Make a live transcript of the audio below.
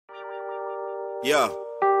Yeah.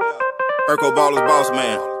 Urkel Baller's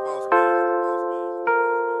BOSSMAN.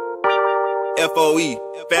 FOE.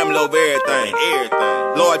 Family over everything.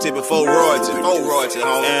 Loyalty before royalty.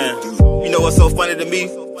 Homie. And you know what's so funny to me?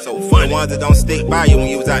 So funny. The ones that don't stick by you when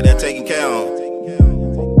you was out there taking care of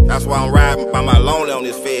them. That's why I'm riding by my lonely on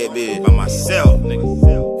this fed bed. By myself, nigga.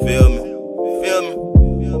 Feel me?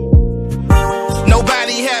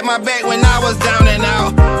 Nobody had my back when I was down and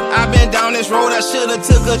out. I've been down this road, I should've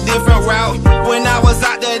took a different route. When I was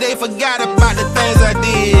out there, they forgot about the things I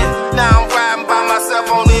did. Now I'm riding by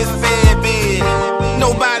myself on this fed bed.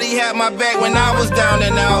 Nobody had my back when I was down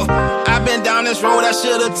and out. I've been down this road, I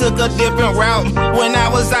should've took a different route. When I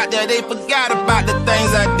was out there, they forgot about the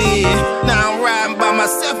things I did. Now I'm riding by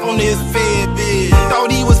myself on this fed bed.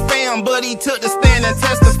 Thought he was fam, but he took the stand and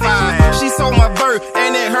testified. She saw my birth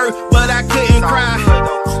and it hurt, but I couldn't cry.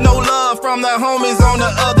 No love from the homies on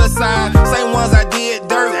the other side. Same ones I did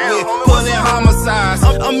dirt with, pulling homicides.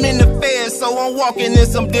 I'm in the feds, so I'm walking in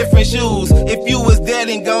some different shoes. If you was dead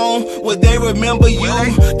and gone, would they remember you?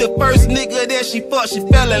 The first nigga that she fucked, she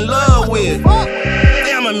fell in love with.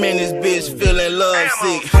 Damn, I'm in this bitch feeling love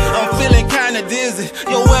sick. I'm feeling kinda dizzy.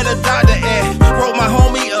 Yo, where the doctor at? Wrote my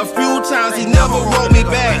homie a few times, he never wrote me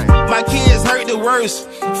back. My kids hurt the worst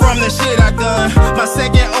from the shit I done. My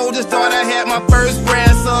second oldest daughter had my first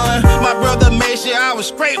grandson. My brother made sure I was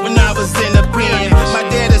straight when I was in the pen. My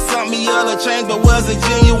daddy sent me other chains, but wasn't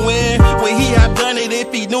genuine. Would he have done it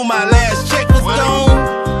if he knew my last check was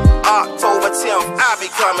gone? October 10th, I'll be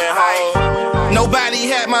coming home. Nobody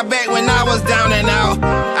had my back when I was down and out.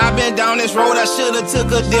 I've been down this road, I should've took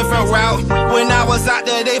a different route. When I was out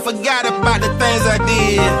there, they forgot about the things I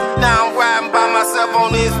did. Now I'm riding by myself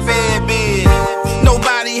on this fed bed.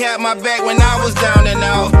 Nobody had my back when I was down and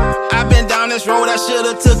out. I've been down this road, I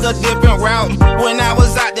should've took a different route. When I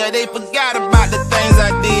was out there, they forgot about the things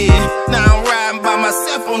I did. Now I'm riding by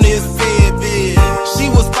myself on this fed bed. She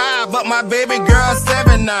was 5, but my baby girl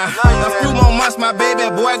 7 now. A few more months, my baby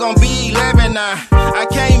boy gon' be 11 now. I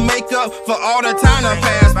can't make up for all the time that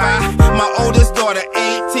passed by. My oldest daughter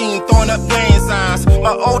 18, throwing up gang signs.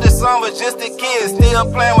 My oldest son was just a kid,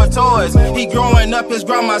 still playing with toys. He growing up, his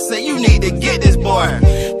grandma said, you need to get this boy.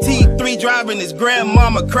 T3 driving his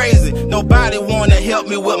grandmama crazy. Nobody wanna help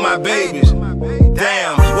me with my babies.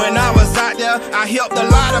 Damn, when I was out there, I helped a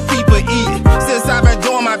lot of people eat. Since I've been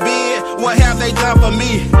doing my bid, what have they done for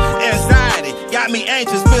me? Anxiety got me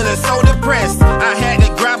anxious, feeling so depressed. I had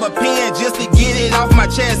to grab a pen just to get it off my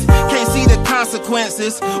chest. Can't see the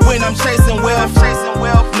consequences when I'm chasing wealth.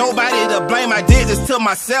 Nobody to blame, I did this to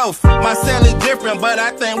myself. My cell is different, but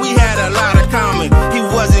I think we had a lot of common. He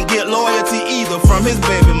wasn't get loyalty either from his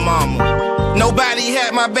baby mama. Nobody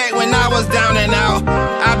had my back when I was down and out.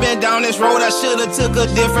 I've been down this road, I should've took a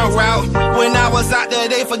different route. When I was out there,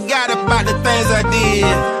 they forgot about the things I did.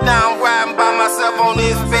 Now I'm riding by myself on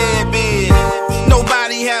this fed bed.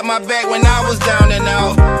 Nobody had my back when I was down and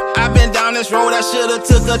out. I've been down this road, I should've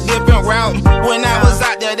took a different route. When I was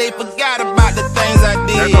out there, they forgot about the things I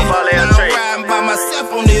did. Now I'm riding by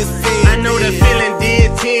myself on this fed bed. I know the feeling,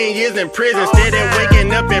 did 10 years in prison. Steady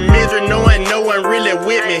waking up in misery, knowing no one really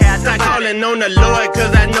with me. Start calling on the Lord,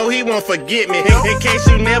 cause I know he won't forget me. In case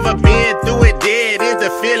you never been through it, dead is the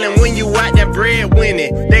feeling when you out there bread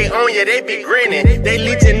winning. They on you, they be grinning. They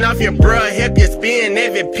leeching off your bruh, help you spend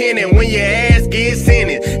every penny when your ass gets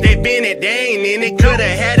sentenced. They been it, they ain't in it. Coulda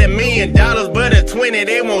had $1 million, but a 20,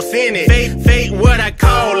 they won't send it. Fake what I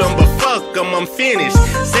call them, but fuck them, I'm finished.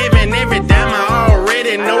 Saving every dime, I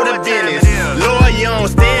already know the business. Lord, you on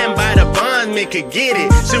standby, the bondsman could get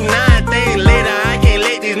it. Shoot 9 things later, I can't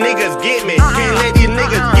let these niggas get me. Can't let these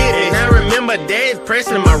niggas get me. And I remember days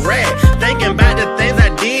pressing my rack, thinking about the things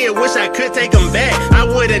I did, wish I could take them back. I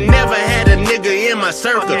would've never had a nigga in my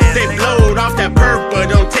circle. They blowed off that purple,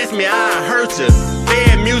 don't test me, I'll hurt you.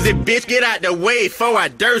 Bad music, bitch, get out the way before I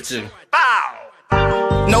dirt you.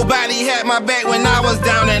 Nobody had my back when I was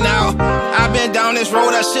down and out. I've been down this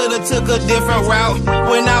road, I should've took a different route.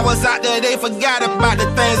 When I was out there, they forgot about the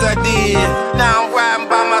things I did. Now I'm riding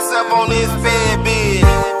by myself on this fed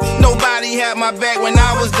bed. Nobody had my back when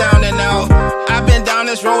I was down and out. I've been down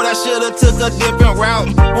this road, I should've took a different route.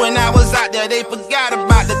 When I was out there, they forgot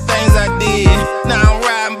about the things I did. Now I'm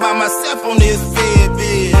riding by myself on this fed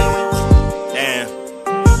bed. Damn,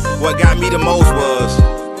 what got me the most was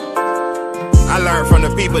I learned from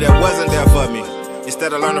the people that wasn't there for me,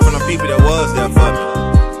 instead of learning from the people that was there for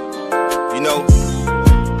me. You know,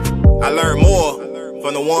 I learned more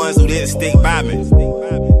from the ones who didn't stick by me.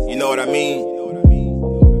 You know what I mean?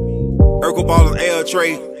 Urkel Baller's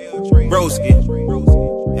L-TREY, Broski,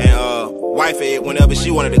 and wifey whenever she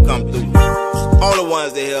wanted to come through. All the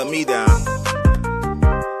ones that held me down.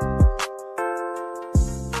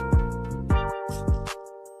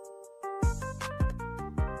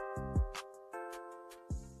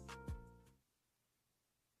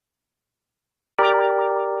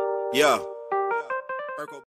 Yeah.